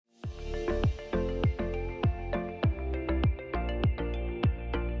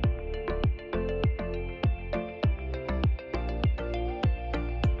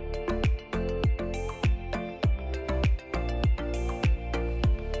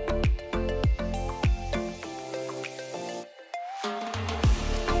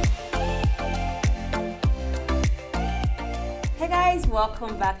guys,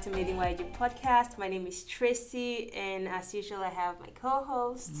 welcome back to Made in YG podcast. My name is Tracy, and as usual, I have my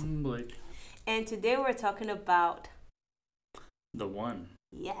co-host Blake. And today we're talking about the one.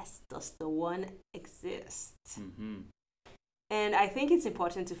 Yes, does the one exist? Mm-hmm. And I think it's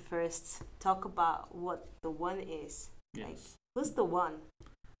important to first talk about what the one is. Yes. Like, who's the one?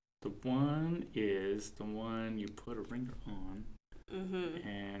 The one is the one you put a ring on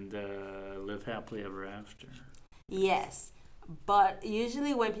and live happily ever after. Yes, but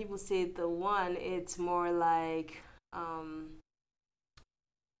usually when people say the one, it's more like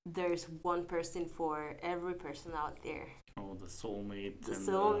there's one person for every person out there. Oh, the soulmate. The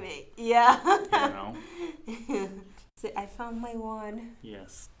soulmate, yeah. You know. So I found my one.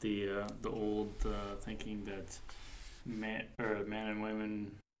 Yes, the old thinking that man and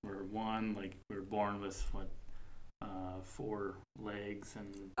women were one. Like we were born with four legs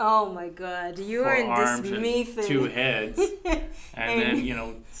and oh my God, you are in this myth and 2 heads, and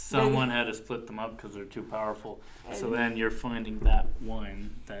then someone had to split them up because they're too powerful. So then you're finding that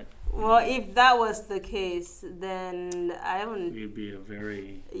one that. Well, if that was the case, then I don't. You'd be a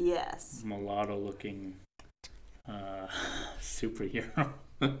very mulatto-looking superhero.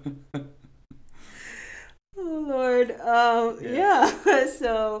 Oh Lord, yes. Yeah.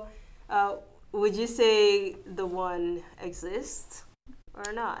 So, would you say the one exists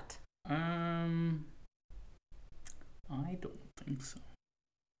or not? I don't think so.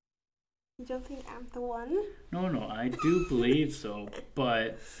 You don't think I'm the one? No, I do believe so,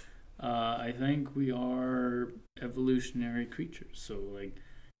 but I think we are evolutionary creatures. So, like,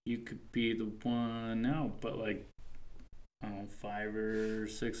 you could be the one now, but, like, I don't know, 5 or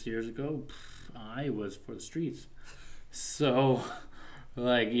 6 years ago, I was for the streets. So,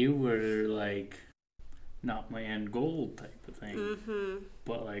 like, you were, like, not my end goal type of thing. Mm-hmm.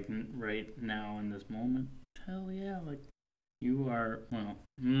 But, like, right now in this moment, hell yeah, like, you are, well,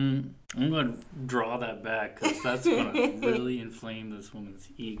 I'm going to draw that back because that's going to really inflame this woman's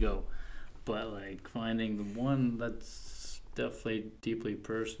ego. But, like, finding the one, that's definitely deeply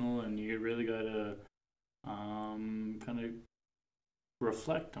personal, and you really got to kind of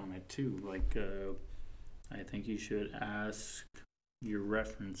reflect on it, too. Like, I think you should ask your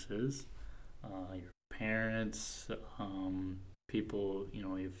references, your parents, people,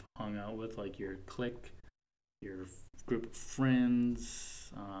 you've hung out with, like your clique, your group of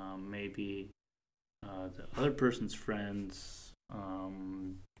friends, maybe the other person's friends.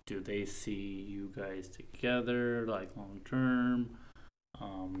 Do they see you guys together, like long term,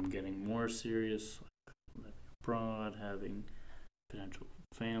 getting more serious, like living abroad, having potential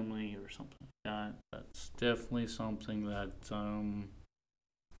family or something like that? That's definitely something that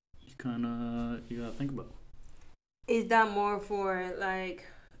you gotta think about. Is that more for like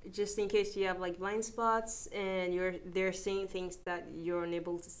just in case you have like blind spots and they're seeing things that you're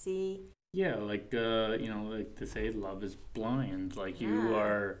unable to see? Yeah, like like they say, love is blind. Like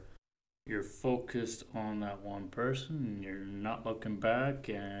you're focused on that one person, and you're not looking back,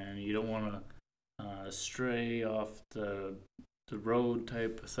 and you don't want to stray off the road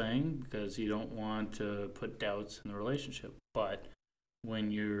type of thing because you don't want to put doubts in the relationship. But when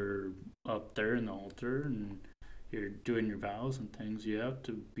you're up there in the altar and you're doing your vows and things, you have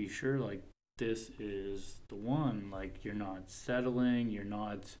to be sure, like, this is the one. Like, you're not settling, you're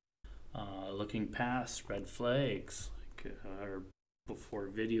not looking past red flags, like, or before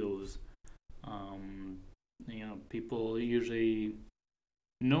videos. People usually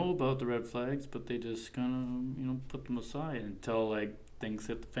know about the red flags, but they just kind of, put them aside until, like, things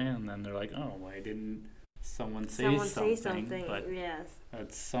hit the fan, and then they're like, oh, why didn't someone say something? But yes.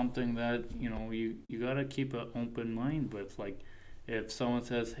 That's something that, you got to keep an open mind with. Like, if someone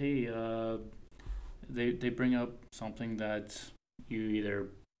says, hey, they bring up something that you either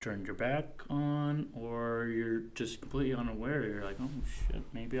turned your back on or you're just completely unaware, you're like, oh, shit,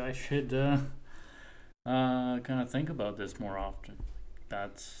 maybe I should kind of think about this more often.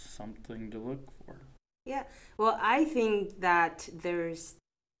 That's something to look for. Yeah. Well, I think that there's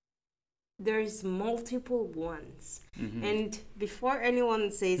multiple ones. Mm-hmm. And before anyone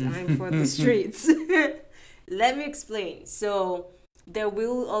says I'm for the streets, let me explain. So there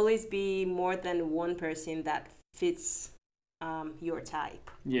will always be more than one person that fits your type.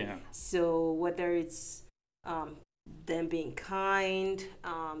 Yeah. So whether it's them being kind,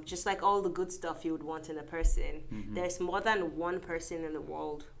 just like all the good stuff you would want in a person, there's more than one person in the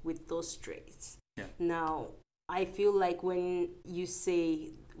world with those traits. Yeah. Now, I feel like when you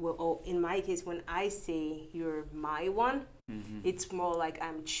say, in my case, when I say you're my one, it's more like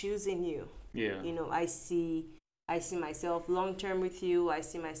I'm choosing you. Yeah. I see myself long term with you. I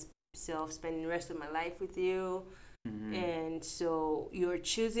see myself spending the rest of my life with you. And so you're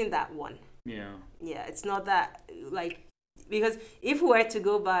choosing that one. Yeah. Yeah, it's not that like, because if we were to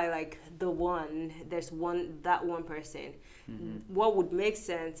go by like the one, there's that one person. What would make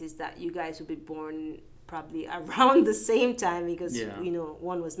sense is that you guys would be born probably around the same time, because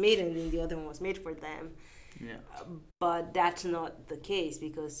one was made and then the other one was made for them. Yeah. But that's not the case,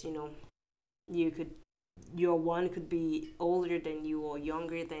 because your one could be older than you or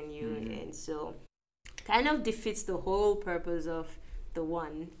younger than you, and so kind of defeats the whole purpose of the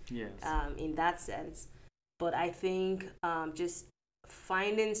one. Yes. In that sense. But I think just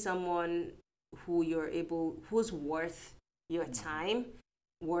finding someone who's worth your time,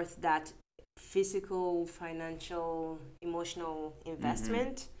 worth that physical, financial, emotional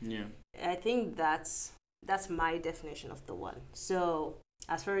investment. Yeah. I think that's my definition of the one. So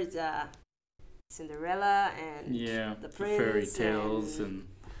as far as Cinderella and the prince, fairy tales and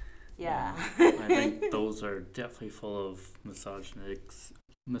yeah. I think those are definitely full of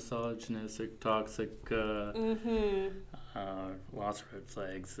misogynistic, toxic, lots of red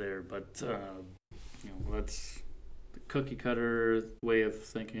flags there. But that's the cookie cutter way of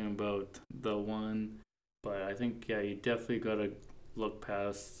thinking about the one. But I think you definitely gotta look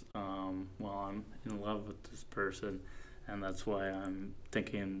past. Well, I'm in love with this person, and that's why I'm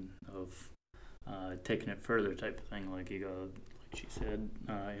thinking of taking it further, type of thing. Like she said,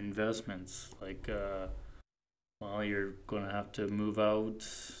 investments. Like, well, you're going to have to move out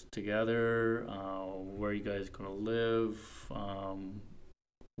together. Where are you guys going to live?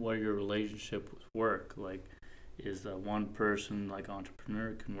 What your relationship with work? Like, is that one person, like,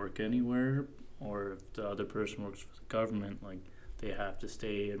 entrepreneur, can work anywhere? Or if the other person works for the government, like, they have to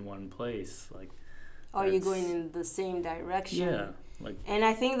stay in one place? Like, are you going in the same direction? Yeah. And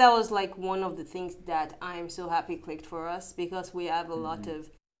I think that was like one of the things that I'm so happy clicked for us, because we have a lot of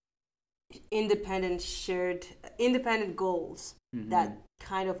independent goals that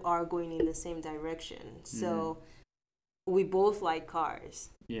kind of are going in the same direction. So we both like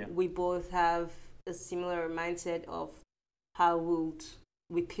cars. Yeah. We both have a similar mindset of how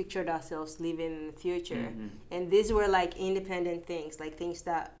we pictured ourselves living in the future. And these were like independent things, like things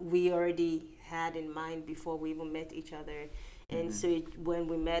that we already had in mind before we even met each other. And so when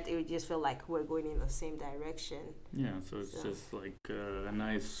we met, it just felt like we're going in the same direction. Yeah, so it's just like a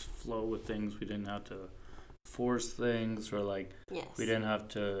nice flow of things. We didn't have to force things, or like we didn't have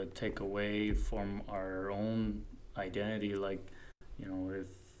to take away from our own identity. Like, if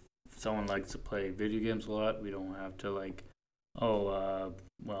someone likes to play video games a lot, we don't have to like, well,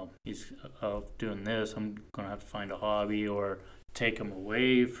 he's doing this, I'm going to have to find a hobby or take him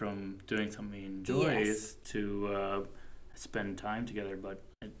away from doing something he enjoys to spend time together. But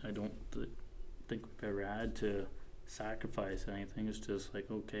I don't think we've ever had to sacrifice anything. It's just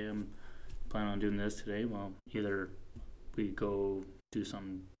like, okay, I'm planning on doing this today. Well, either we go do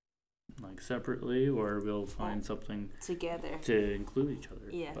something like separately, or we'll find something together to include each other.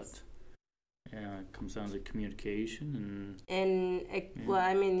 Yes. But yeah, it comes down to communication well,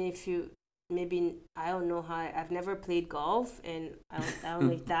 I mean, if you maybe, I don't know how, I've never played golf, and I don't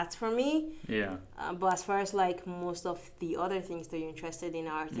know if that's for me. Yeah. But as far as like most of the other things that you're interested in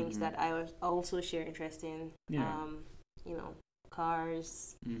are things that I also share interest in. Yeah.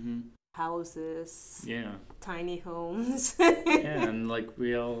 Cars, houses, tiny homes. Yeah, and like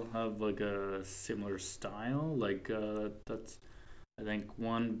we all have like a similar style. Like that's, I think,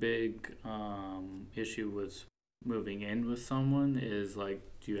 one big issue with moving in with someone is like,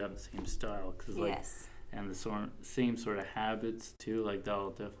 do you have the same style? Cause, like, and the same sort of habits too. Like that'll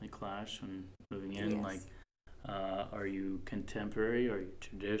definitely clash when moving in. Yes. Like, are you contemporary? Are you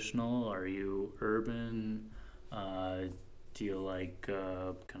traditional? Are you urban? Do you like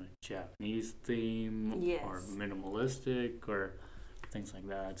kind of Japanese theme or minimalistic or things like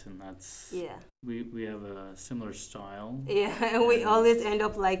that? And that's we have a similar style. Yeah, and we always end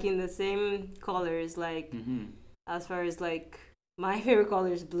up liking the same colors. Like as far as like, my favorite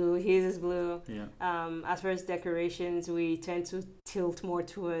color is blue. His is blue. Yeah. As far as decorations, we tend to tilt more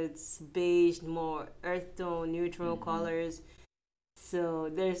towards beige, more earth tone, neutral colors. So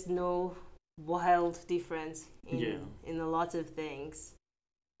there's no wild difference in a lot of things.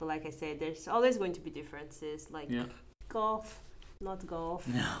 But like I said, there's always going to be differences. Like golf, not golf.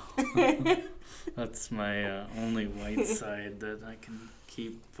 No. That's my only white side that I can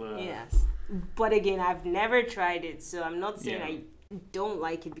keep. Yes. But again, I've never tried it, so I'm not saying I don't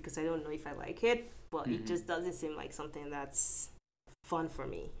like it, because I don't know if I like it. But it just doesn't seem like something that's fun for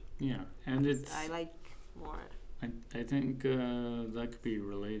me. Yeah, and I like more. I think that could be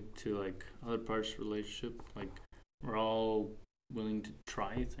related to like other parts of the relationship. Like, we're all willing to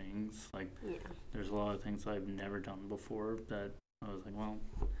try things. Like, Yeah. there's a lot of things I've never done before that I was like, well,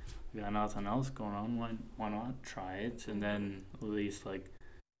 we got nothing else going on. Why not try it? And then at least, like,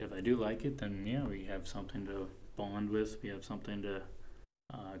 if I do like it, then yeah, we have something to bond with. We have something to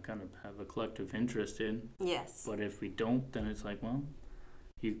kind of have a collective interest in. Yes. But if we don't, then it's like, well,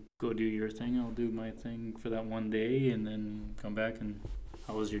 you go do your thing, I'll do my thing for that one day, and then come back and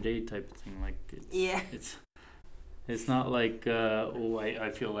how was your day type of thing. Like, it's not like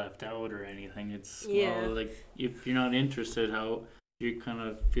I feel left out or anything. It's well, like, if you're not interested, how you kind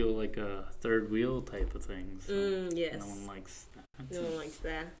of feel like a third wheel type of thing. So yes. no one likes that. No one likes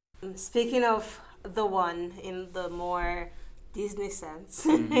that. Speaking of the one in the more Disney sense,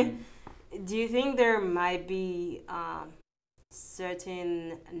 do you think there might be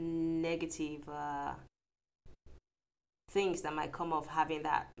certain negative things that might come of having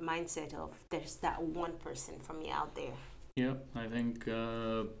that mindset of there's that one person for me out there? Yep, I think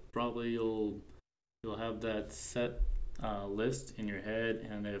probably you'll have that set list in your head,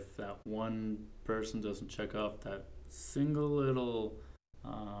 and if that one person doesn't check off that single little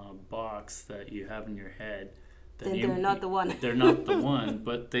box that you have in your head, then they're not the one. They're not the one,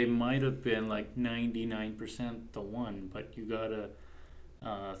 but they might have been like 99% the one. But you gotta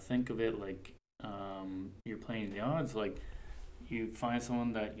think of it like you're playing the odds. Like, you find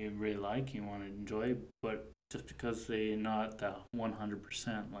someone that you really like, you want to enjoy, but just because they're not that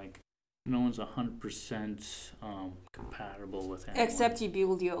 100%, like, no one's 100% compatible with anyone. Except you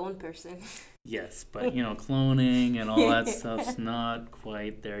build your own person. Yes, but cloning and all that stuff's not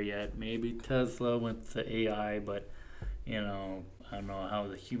quite there yet. Maybe Tesla with the AI, but I don't know how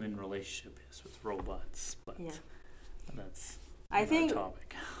the human relationship is with robots. But that's another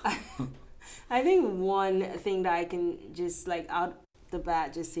topic. I think one thing that I can just, like, out the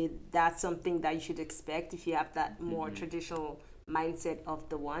bat just say that's something that you should expect if you have that more traditional mindset of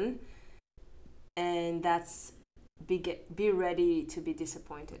the one, and that's be ready to be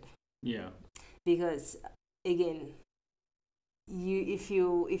disappointed. Yeah. Because again, if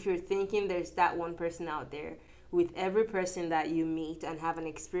you're thinking there's that one person out there, with every person that you meet and have an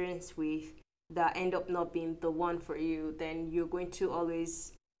experience with that end up not being the one for you, then you're going to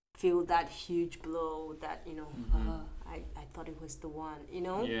always feel that huge blow that I thought it was the one,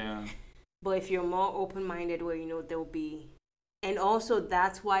 Yeah. But if you're more open-minded, where there'll be, and also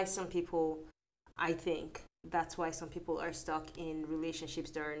that's why some people are stuck in relationships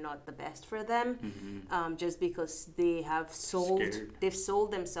that are not the best for them, just because they've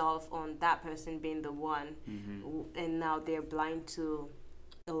sold themselves on that person being the one, and now they're blind to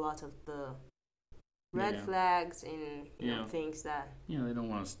a lot of the red flags and things that they don't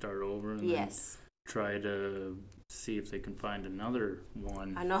want to start over and then try to see if they can find another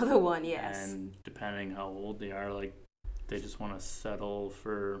one. Yes. And depending how old they are, like, they just want to settle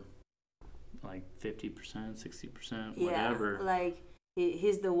for like 50%, 60%, whatever. Like,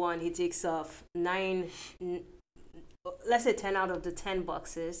 he's the one. He takes off 9, let's say 10 out of the 10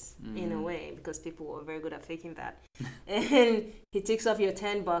 boxes, in a way, because people are very good at faking that. And he takes off your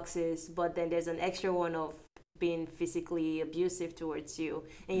 10 boxes, but then there's an extra one of being physically abusive towards you,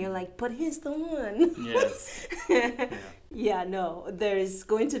 and you're like, but he's the one. Yes. No, there's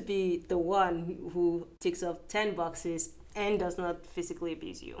going to be the one who takes off 10 boxes and does not physically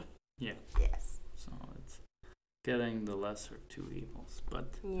abuse you. Yeah. Yes. So it's getting the lesser of two evils,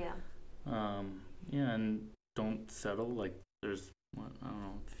 but and don't settle. Like, there's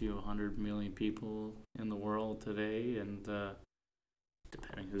a few 100 million people in the world today, and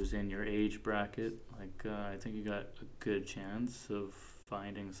depending who's in your age bracket, like, I think you got a good chance of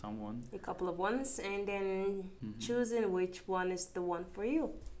finding someone. A couple of ones, and then choosing which one is the one for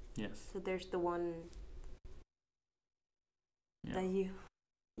you. Yes. So there's the one that you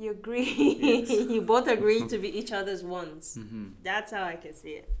agree. Yes. You both agree to be each other's ones. That's how I can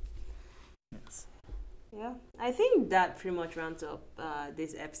see it. Yes. Yeah, I think that pretty much rounds up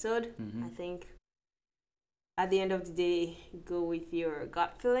this episode. I think at the end of the day, go with your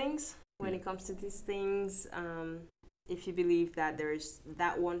gut feelings when it comes to these things. If you believe that there's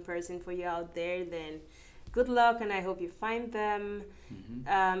that one person for you out there, then good luck, and I hope you find them.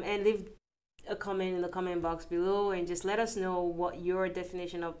 And leave a comment in the comment box below, and just let us know what your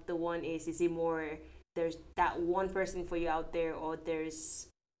definition of the one is. Is it more there's that one person for you out there, or there's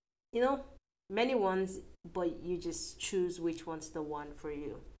many ones, but you just choose which one's the one for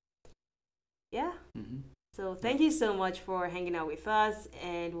you? So thank you so much for hanging out with us,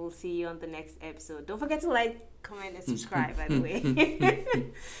 and we'll see you on the next episode. Don't forget to like, comment, and subscribe, by the way.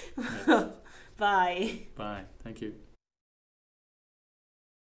 Bye. Bye. Thank you.